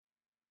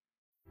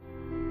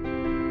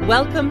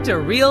Welcome to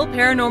Real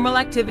Paranormal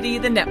Activity,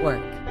 the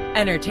network.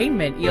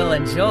 Entertainment you'll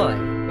enjoy.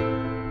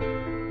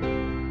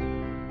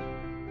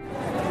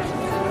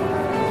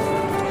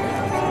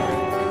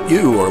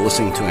 You are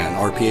listening to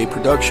an RPA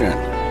production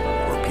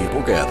where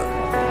people gather.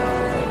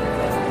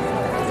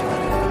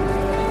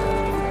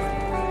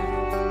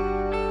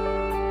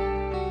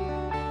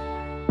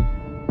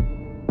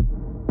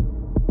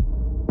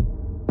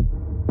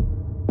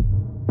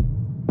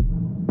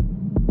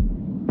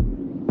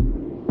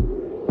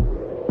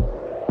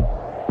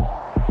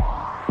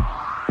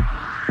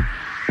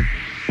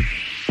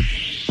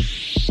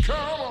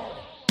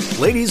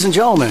 Ladies and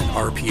gentlemen,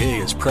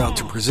 RPA is proud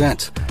to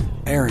present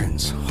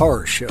Aaron's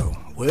Horror Show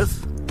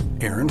with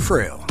Aaron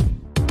Frail.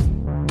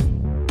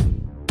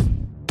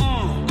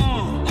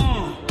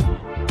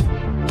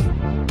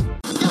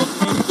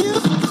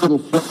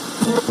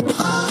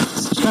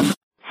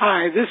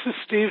 Hi, this is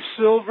Steve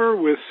Silver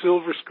with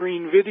Silver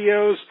Screen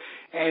Videos,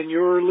 and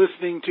you're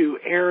listening to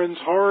Aaron's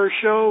Horror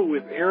Show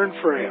with Aaron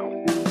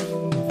Frail.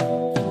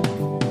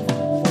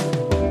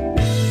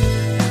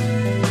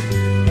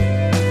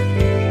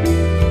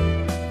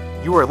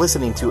 You are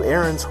listening to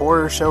Aaron's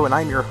Horror Show, and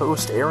I'm your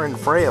host, Aaron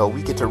Frail.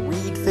 We get to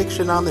read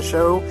fiction on the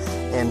show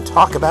and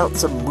talk about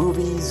some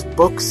movies,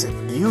 books,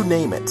 you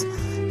name it.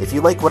 If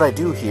you like what I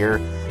do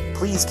here,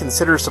 please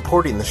consider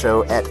supporting the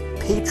show at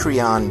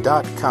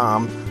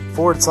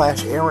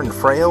patreon.com/Aaron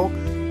Frail.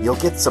 You'll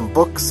get some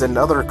books and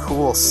other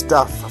cool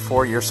stuff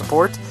for your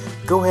support.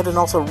 Go ahead and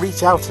also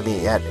reach out to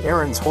me at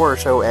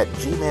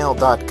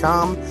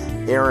aaronshorrorshow@gmail.com,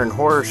 Aaron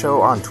Horror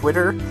Show on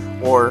Twitter,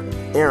 or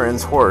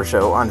Aaron's Horror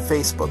Show on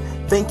Facebook.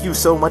 Thank you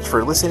so much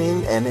for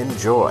listening, and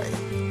enjoy.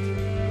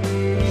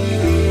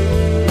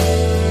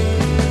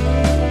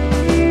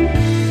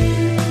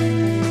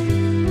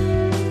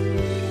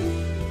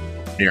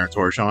 Aaron's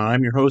Horror Show, and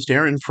I'm your host,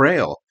 Aaron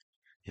Frail.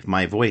 If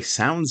my voice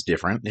sounds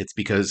different, it's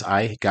because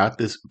I got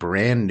this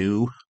brand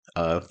new,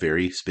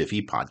 very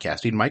spiffy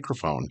podcasting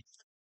microphone.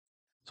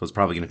 So it's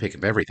probably going to pick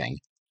up everything.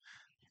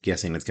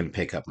 Guessing it's going to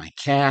pick up my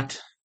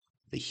cat,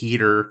 the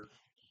heater,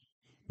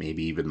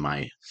 maybe even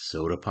my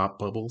soda pop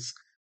bubbles.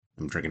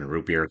 I'm drinking a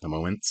root beer at the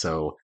moment,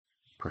 so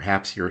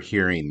perhaps you're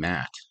hearing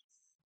that.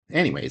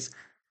 Anyways,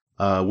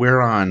 we're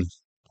on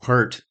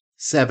part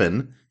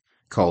 7,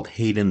 called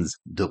Hayden's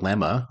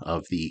Dilemma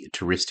of the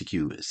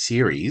Touristicue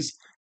series.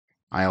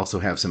 I also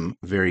have some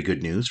very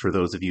good news for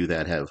those of you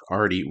that have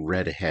already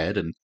read ahead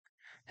and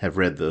have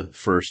read the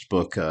first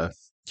book,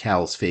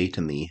 Cal's Fate,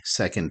 and the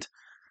second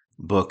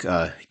book,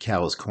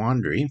 Cal's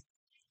Quandary.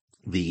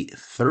 The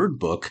third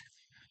book,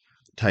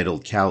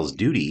 titled Cal's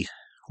Duty,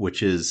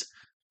 which is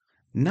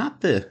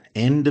not the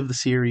end of the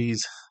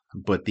series,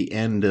 but the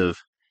end of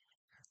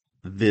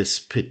this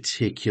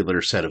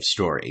particular set of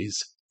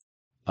stories.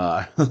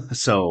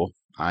 So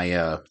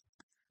I,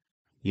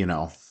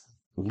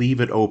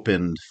 leave it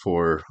open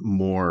for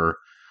more,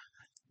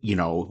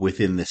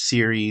 within the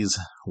series,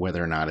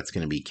 whether or not it's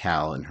going to be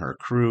Cal and her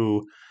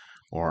crew,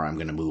 or I'm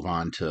going to move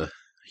on to,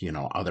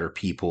 other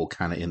people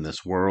kind of in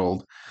this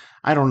world.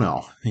 I don't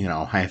know.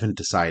 I haven't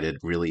decided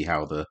really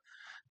how the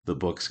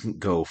books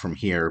go from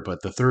here,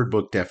 but the third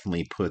book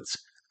definitely puts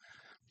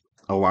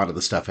a lot of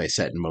the stuff I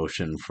set in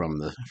motion from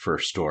the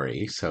first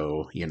story.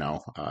 So,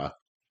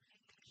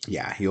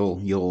 yeah,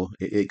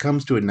 it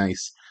comes to a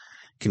nice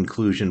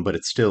conclusion, but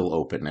it's still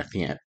open at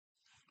the end.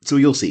 So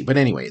you'll see. But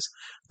anyways,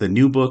 the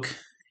new book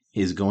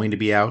is going to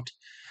be out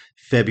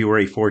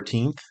February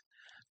 14th.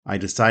 I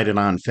decided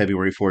on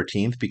February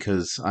 14th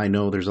because I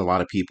know there's a lot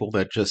of people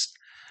that just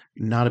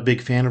not a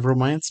big fan of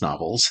romance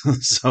novels.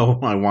 So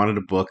I wanted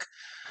a book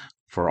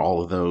for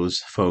all of those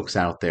folks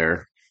out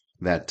there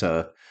that,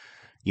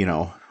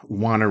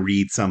 want to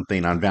read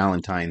something on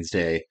Valentine's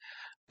Day,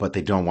 but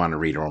they don't want to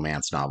read a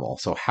romance novel.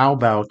 So how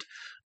about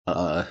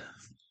a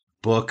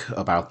book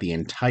about the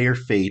entire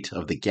fate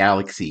of the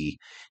galaxy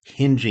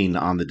hinging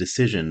on the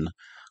decision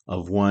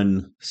of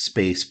one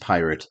space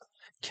pirate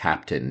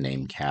captain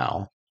named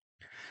Cal?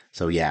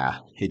 So yeah,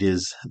 it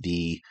is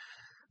the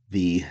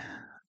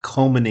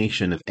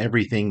culmination of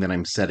everything that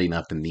I'm setting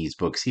up in these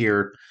books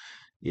here.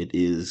 It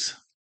is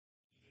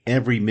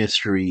every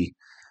mystery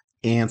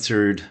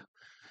answered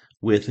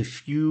with a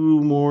few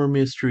more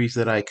mysteries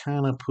that I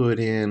kind of put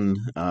in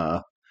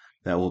that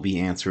will be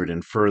answered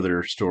in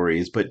further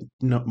stories, but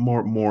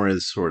more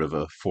as sort of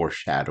a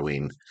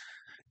foreshadowing.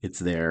 It's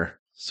there,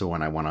 so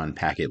when I want to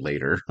unpack it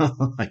later,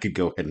 I could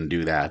go ahead and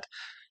do that.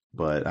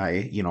 But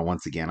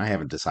once again, I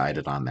haven't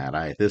decided on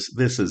that.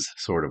 This is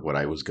sort of what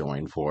I was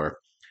going for.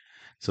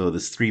 So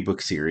this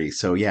 3-book series.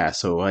 So yeah,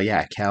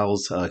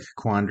 Cal's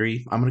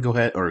Quandary. I'm gonna go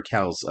ahead, or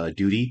Cal's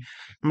Duty.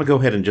 I'm gonna go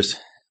ahead and just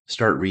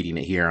start reading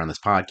it here on this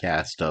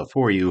podcast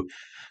for you.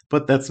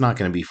 But that's not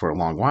going to be for a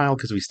long while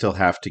because we still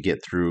have to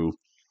get through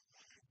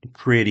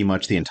pretty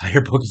much the entire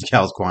book of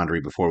Cal's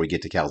Quandary before we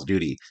get to Cal's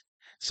Duty.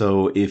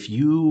 So if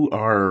you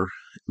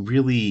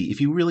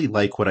really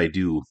like what I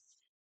do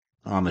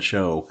on the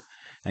show,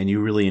 and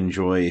you really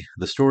enjoy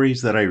the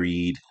stories that I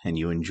read, and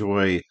you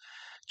enjoy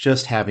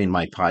just having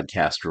my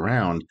podcast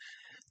around,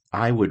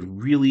 I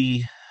would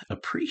really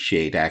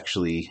appreciate,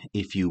 actually,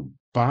 if you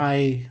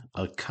buy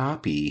a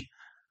copy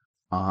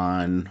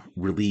on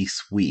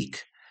release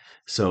week.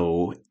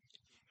 So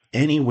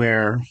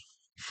anywhere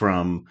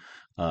from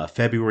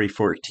February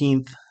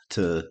 14th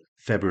to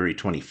February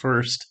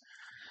 21st,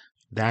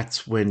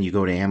 that's when you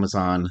go to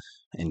Amazon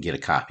and get a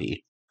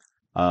copy.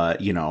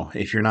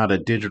 If you're not a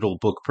digital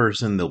book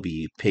person, there'll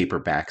be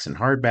paperbacks and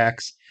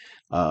hardbacks.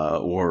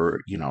 Or,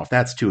 if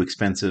that's too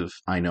expensive,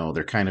 I know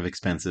they're kind of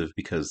expensive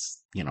because,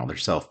 they're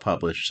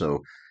self-published. So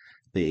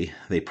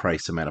they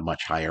price them at a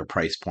much higher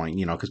price point,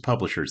 because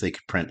publishers, they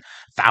could print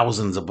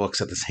thousands of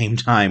books at the same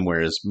time.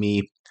 Whereas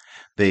me,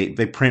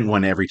 they print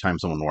one every time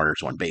someone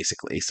orders one,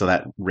 basically. So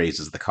that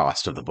raises the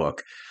cost of the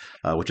book,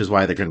 which is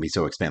why they're going to be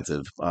so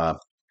expensive.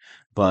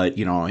 But,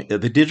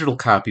 the digital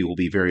copy will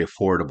be very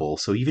affordable.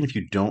 So even if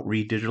you don't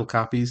read digital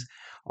copies,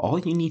 all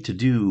you need to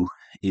do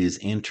is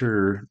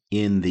enter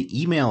in the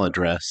email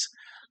address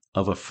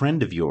of a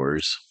friend of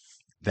yours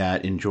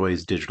that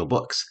enjoys digital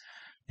books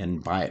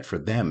and buy it for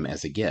them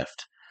as a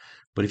gift.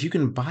 But if you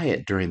can buy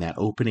it during that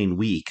opening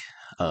week,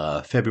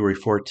 February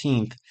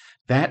 14th,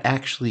 that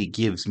actually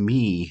gives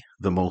me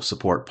the most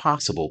support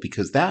possible,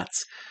 because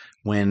that's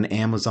when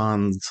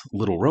Amazon's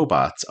little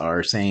robots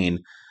are saying,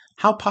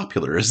 how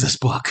popular is this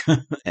book?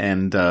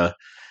 And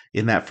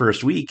in that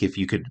first week, if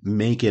you could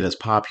make it as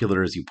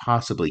popular as you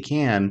possibly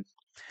can,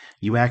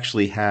 you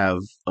actually have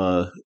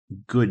a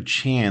good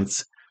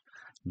chance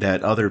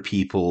that other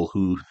people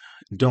who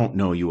don't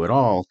know you at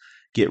all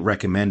get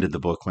recommended the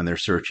book when they're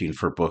searching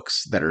for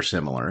books that are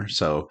similar.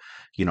 So,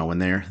 when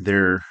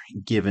they're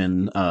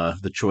given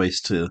the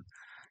choice to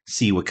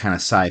see what kind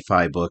of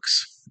sci-fi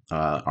books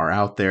are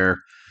out there,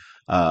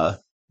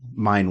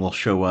 mine will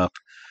show up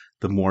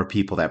the more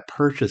people that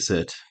purchase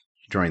it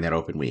during that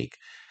open week.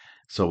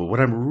 So what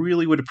I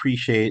really would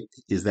appreciate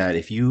is that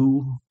if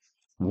you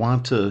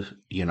want to,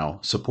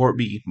 support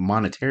me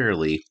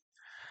monetarily,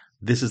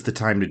 this is the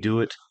time to do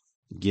it.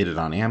 Get it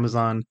on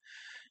Amazon.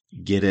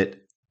 Get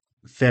it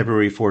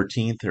February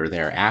 14th or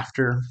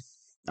thereafter.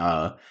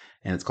 And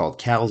it's called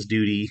Cal's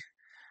Duty.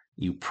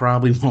 You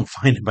probably won't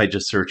find it by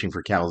just searching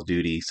for Cal's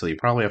Duty. So you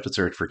probably have to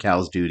search for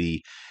Cal's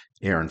Duty,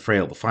 Aaron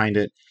Frale, to find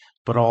it.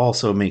 But I'll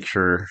also make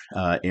sure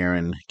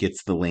Aaron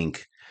gets the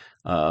link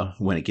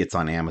when it gets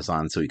on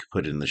Amazon, so you can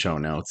put it in the show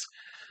notes.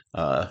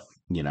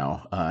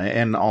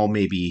 And I'll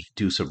maybe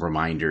do some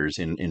reminders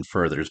in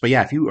furthers. But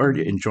yeah, if you are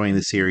enjoying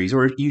the series,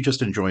 or if you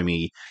just enjoy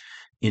me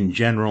in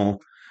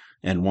general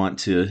and want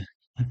to,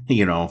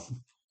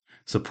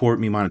 support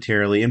me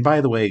monetarily. And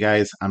by the way,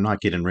 guys, I'm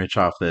not getting rich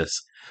off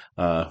this.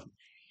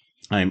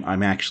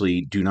 I'm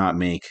actually do not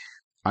make.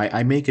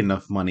 I make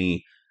enough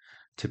money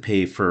to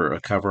pay for a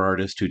cover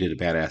artist who did a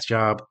badass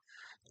job,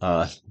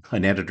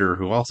 an editor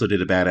who also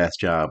did a badass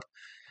job,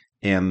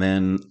 and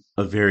then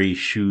a very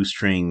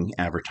shoestring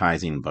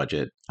advertising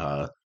budget.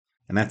 And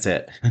that's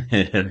it.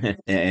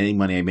 Any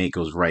money I make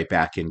goes right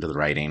back into the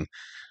writing.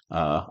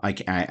 I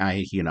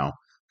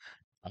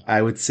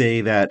would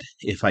say that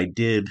if I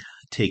did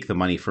take the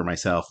money for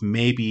myself,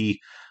 maybe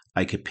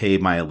I could pay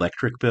my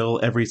electric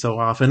bill every so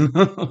often.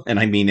 And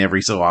I mean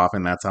every so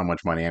often. That's how much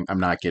money I'm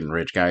not getting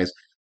rich, guys.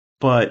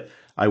 But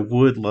I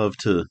would love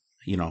to,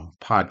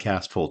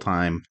 podcast full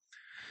time,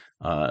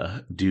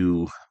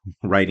 do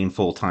writing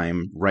full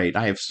time, write.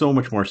 I have so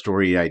much more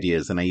story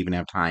ideas than I even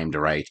have time to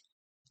write,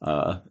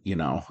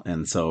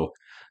 and so,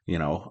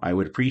 I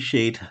would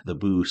appreciate the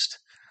boost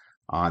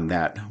on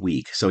that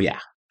week. So yeah,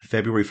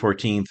 February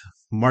 14th,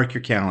 mark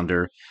your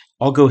calendar.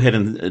 I'll go ahead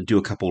and do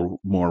a couple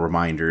more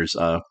reminders.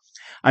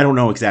 I don't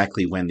know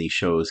exactly when these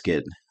shows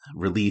get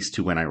released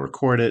to when I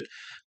record it,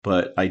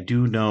 but I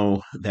do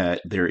know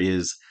that there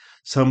is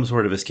some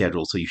sort of a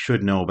schedule, so you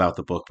should know about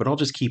the book. But I'll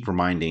just keep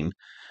reminding,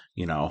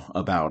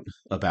 about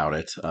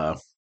it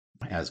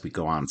as we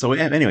go on. So,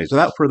 anyways,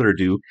 without further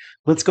ado,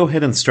 let's go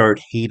ahead and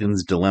start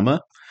Hayden's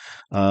Dilemma.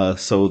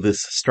 So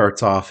this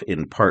starts off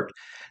in part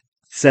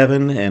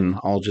 7, and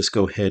I'll just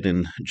go ahead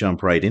and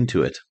jump right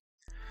into it.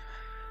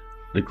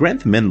 The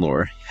Grenth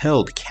Menlor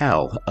held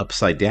Cal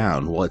upside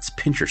down while its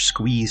pincher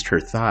squeezed her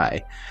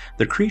thigh.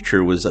 The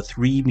creature was a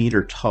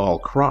 3-meter-tall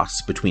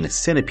cross between a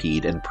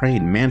centipede and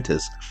praying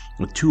mantis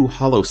with 2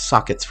 hollow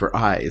sockets for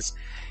eyes.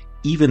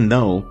 Even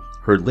though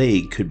her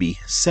leg could be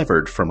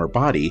severed from her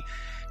body,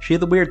 she had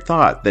the weird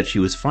thought that she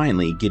was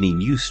finally getting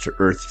used to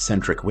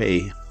Earth-centric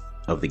way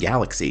of the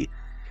galaxy.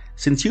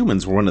 Since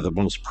humans were one of the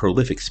most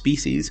prolific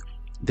species,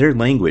 their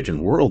language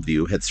and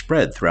worldview had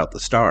spread throughout the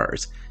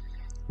stars.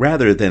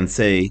 Rather than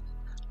say,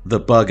 the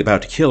bug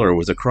about to kill her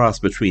was a cross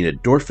between a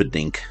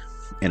Dorfadink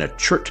and a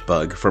chert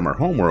bug from her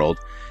homeworld,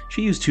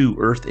 she used 2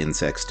 earth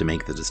insects to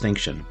make the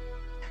distinction.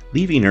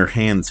 Leaving her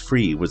hands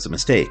free was a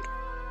mistake.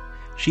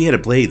 She had a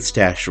blade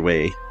stashed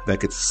away that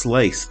could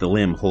slice the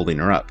limb holding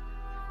her up,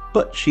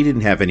 but she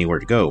didn't have anywhere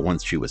to go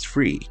once she was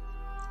free.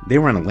 They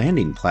were on a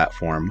landing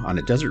platform on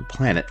a desert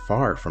planet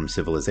far from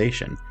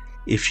civilization.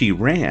 If she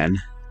ran,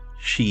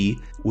 she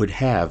would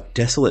have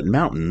desolate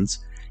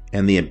mountains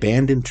and the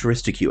abandoned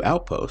Touristic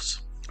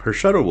outposts. Her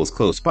shuttle was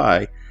close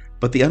by,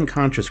 but the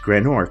unconscious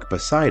Granork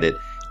beside it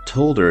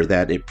told her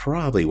that it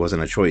probably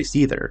wasn't a choice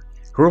either.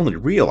 Her only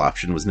real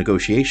option was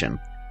negotiation,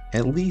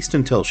 at least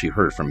until she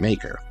heard from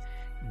Maker.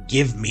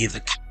 "Give me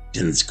the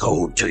captain's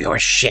code to your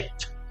ship,"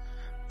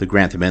 the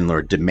Grantham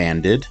Endlord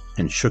demanded,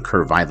 and shook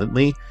her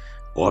violently,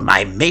 "or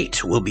my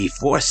mate will be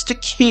forced to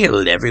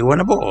kill everyone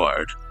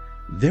aboard."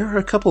 "There are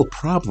a couple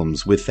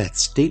problems with that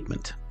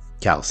statement,"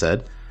 Cal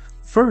said.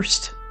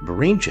 "First,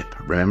 brain chip,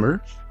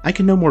 remember? I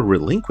can no more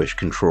relinquish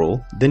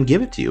control than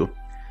give it to you."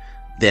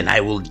 "Then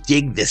I will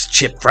dig this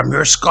chip from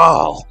your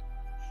skull."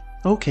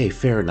 "Okay,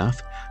 fair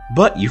enough,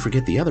 but you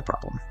forget the other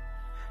problem."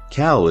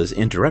 Cal was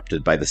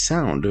interrupted by the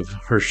sound of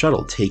her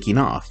shuttle taking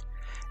off.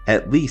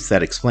 At least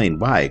that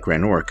explained why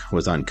Granork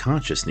was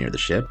unconscious near the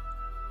ship.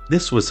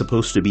 This was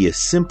supposed to be a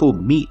simple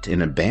meet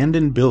in an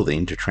abandoned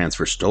building to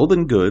transfer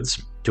stolen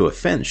goods to a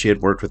fence she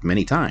had worked with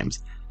many times.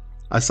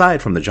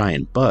 Aside from the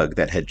giant bug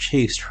that had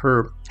chased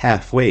her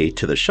halfway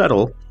to the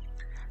shuttle,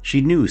 she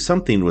knew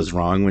something was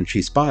wrong when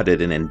she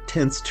spotted an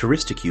intense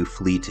Touristicue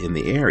fleet in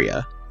the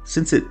area.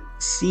 Since it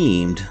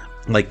seemed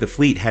like the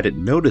fleet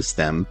hadn't noticed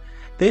them,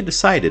 they had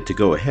decided to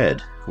go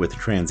ahead with the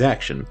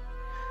transaction.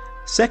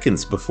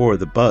 Seconds before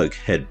the bug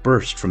had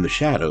burst from the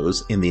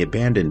shadows in the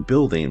abandoned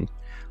building,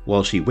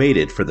 while she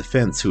waited for the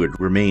fence who had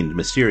remained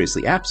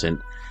mysteriously absent,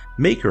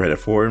 Maker had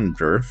informed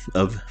her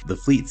of the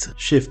fleet's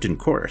shift in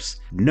course.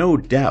 No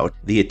doubt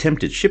the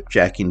attempted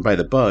shipjacking by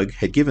the bug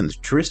had given the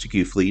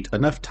Touristicue fleet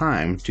enough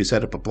time to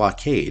set up a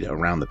blockade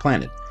around the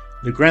planet.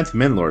 The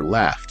Grantham Endlord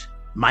laughed.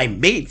 "My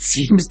mate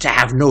seems to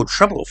have no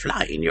trouble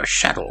flying your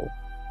shuttle."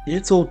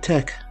 "It's old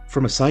tech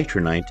from a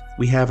Citronite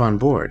we have on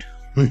board."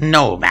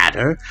 "No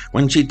matter.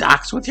 When she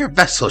docks with your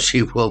vessel,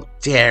 she will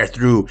tear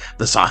through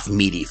the soft,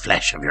 meaty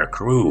flesh of your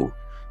crew."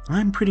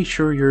 "I'm pretty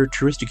sure your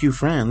Touristicue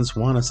friends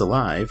want us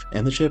alive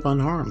and the ship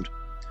unharmed."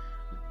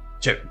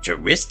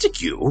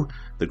 "Touristicue?"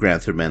 The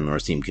Grantham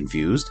Endlord seemed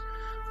confused.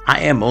 "I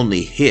am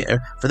only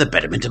here for the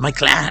betterment of my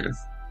clan."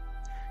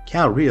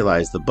 Cal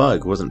realized the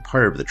bug wasn't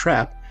part of the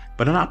trap,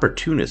 but an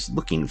opportunist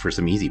looking for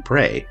some easy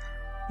prey.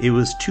 It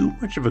was too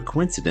much of a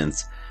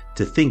coincidence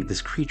to think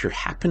this creature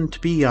happened to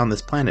be on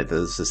this planet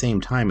at the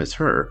same time as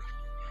her.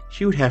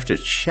 She would have to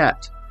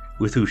chat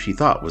with who she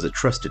thought was a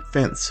trusted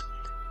fence,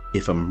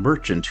 if a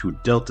merchant who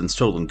dealt in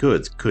stolen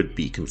goods could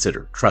be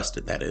considered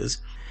trusted, that is.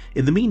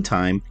 In the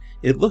meantime,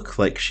 it looked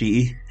like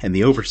she and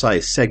the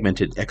oversized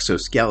segmented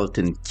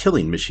exoskeleton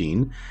killing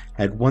machine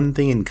had one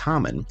thing in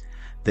common.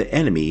 The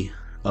enemy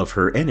of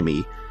her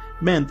enemy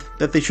meant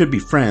that they should be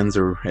friends,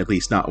 or at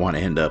least not want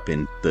to end up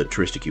in the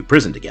Touristicue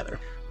prison together.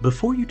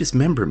 "Before you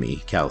dismember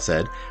me," Cal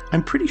said,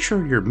 "I'm pretty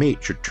sure your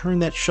mate should turn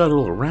that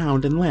shuttle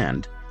around and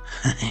land."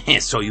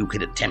 "So you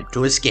could attempt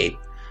to escape,"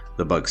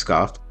 the bug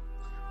scoffed.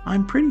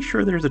 "I'm pretty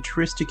sure there's a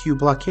Touristicue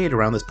blockade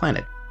around this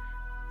planet."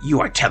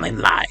 "You are telling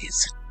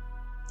lies."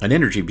 An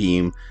energy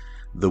beam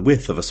the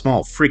width of a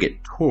small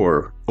frigate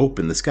tore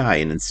open the sky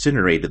and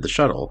incinerated the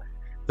shuttle.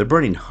 The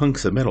burning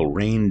hunks of metal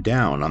rained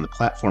down on the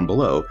platform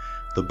below.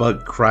 The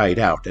bug cried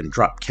out and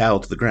dropped Cal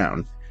to the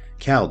ground.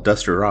 Cal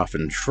dusted her off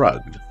and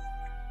shrugged.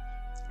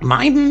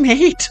 "My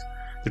mate!"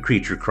 the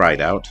creature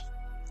cried out.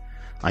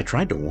 "I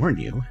tried to warn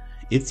you.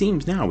 It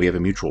seems now we have a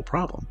mutual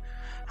problem.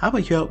 How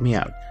about you help me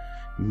out?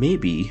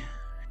 Maybe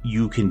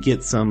you can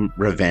get some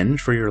revenge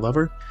for your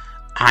lover?"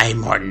 "I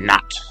mourn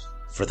not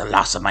for the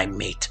loss of my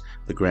mate,"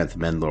 the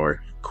Grantham Endlord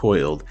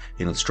coiled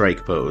in a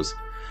strike pose.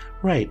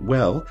 "Right,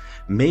 well,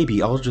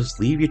 maybe I'll just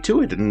leave you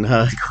to it and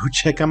go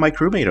check on my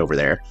crewmate over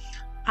there."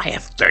 "I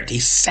have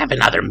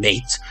 37 other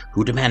mates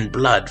who demand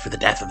blood for the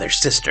death of their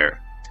sister."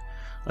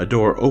 A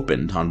door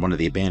opened on one of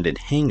the abandoned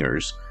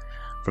hangars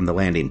from the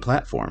landing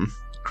platform.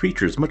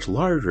 Creatures much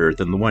larger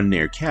than the one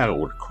near Cal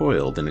were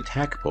coiled in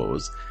attack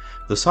pose.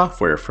 The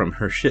software from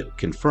her ship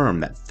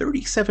confirmed that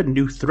 37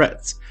 new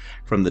threats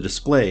from the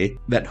display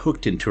that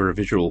hooked into her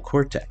visual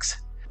cortex.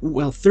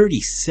 "Well,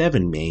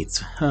 37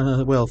 mates.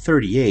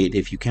 38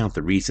 if you count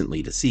the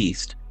recently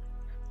deceased."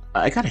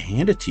 "I gotta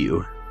hand it to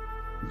you,"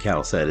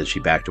 Cal said as she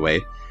backed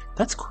away.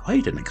 "That's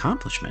quite an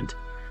accomplishment.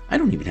 I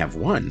don't even have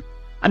one.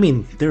 I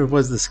mean, there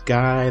was this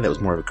guy that was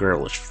more of a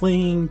girlish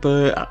fling,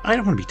 but I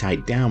don't want to be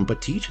tied down,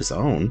 but to each his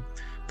own."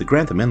 The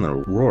Grantham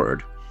Endlord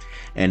roared,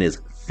 and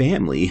his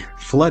family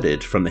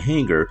flooded from the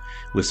hangar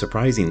with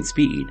surprising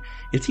speed.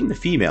 It seemed the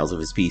females of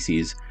his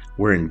species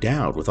were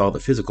endowed with all the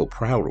physical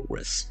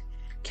prowess.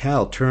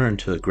 Cal turned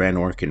to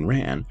Granork and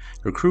ran.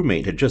 Her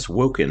crewmate had just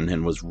woken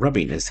and was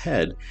rubbing his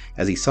head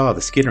as he saw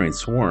the skittering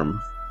swarm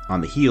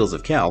on the heels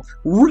of Cal.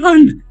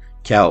 "Run!"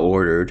 Cal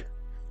ordered.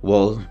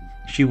 Well,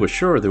 she was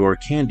sure the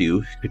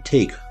Orkandu could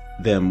take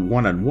them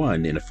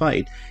one-on-one in a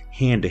fight.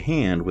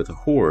 Hand-to-hand with a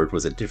horde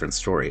was a different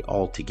story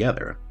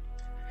altogether.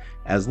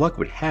 As luck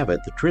would have it,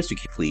 the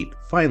Touristicue fleet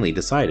finally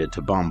decided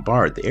to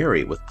bombard the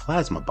area with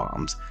plasma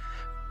bombs.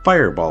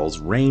 Fireballs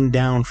rained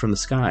down from the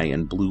sky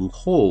and blew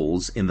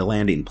holes in the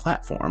landing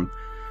platform.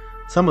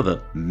 Some of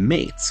the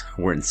mates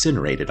were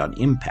incinerated on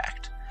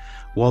impact,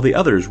 while the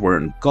others were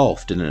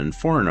engulfed in an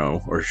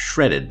inferno or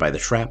shredded by the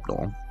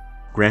shrapnel.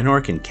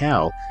 Granork and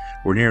Cal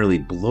were nearly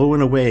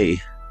blown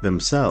away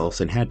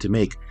themselves and had to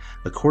make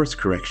a course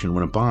correction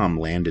when a bomb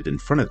landed in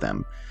front of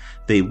them.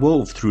 They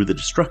wove through the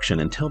destruction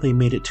until they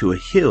made it to a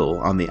hill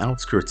on the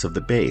outskirts of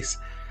the base.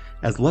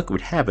 As luck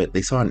would have it,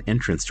 they saw an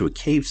entrance to a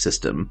cave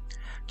system.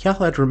 Cal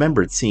had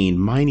remembered seeing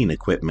mining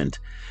equipment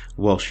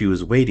while she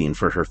was waiting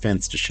for her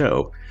fence to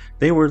show.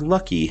 They were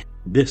lucky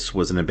this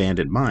was an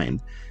abandoned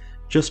mine.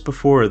 Just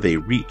before they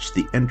reached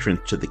the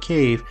entrance to the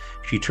cave,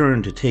 she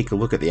turned to take a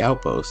look at the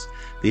outpost.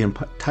 The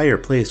entire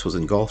place was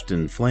engulfed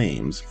in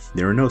flames.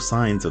 There were no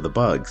signs of the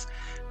bugs.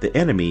 The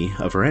enemy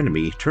of her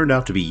enemy turned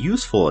out to be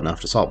useful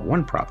enough to solve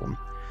one problem.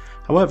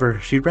 However,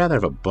 she'd rather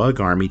have a bug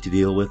army to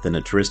deal with than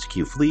a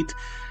Touristic fleet,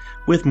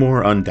 with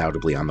more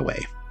undoubtedly on the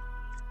way.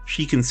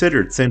 She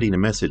considered sending a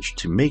message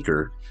to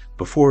Maker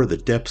before the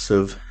depths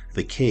of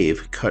the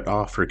cave cut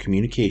off her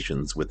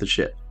communications with the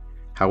ship.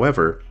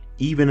 However,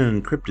 even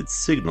an encrypted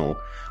signal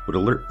would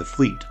alert the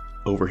fleet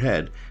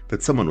overhead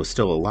that someone was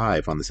still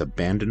alive on this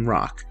abandoned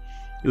rock.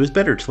 It was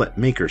better to let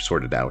Maker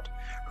sort it out.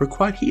 Her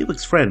Quad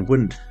Helix friend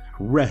wouldn't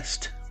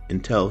rest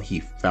until he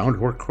found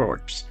her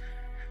corpse.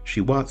 She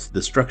watched the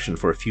destruction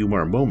for a few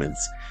more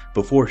moments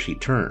before she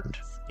turned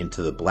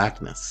into the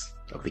blackness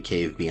of the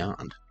cave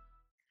beyond.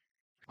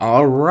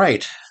 All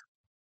right.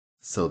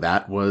 So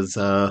that was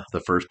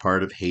the first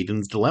part of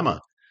Hayden's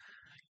Dilemma.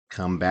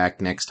 Come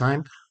back next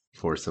time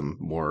for some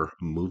more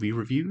movie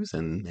reviews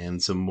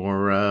and some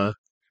more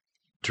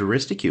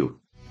Touristic.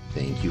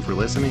 Thank you for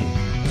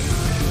listening.